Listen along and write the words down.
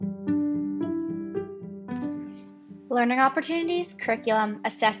Learning opportunities, curriculum,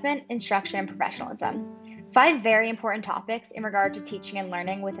 assessment, instruction, and professionalism. 5 very important topics in regard to teaching and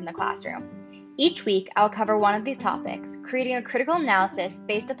learning within the classroom. Each week, I'll cover one of these topics, creating a critical analysis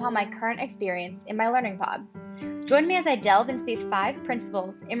based upon my current experience in my learning pod. Join me as I delve into these 5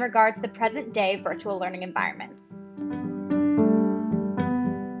 principles in regard to the present day virtual learning environment.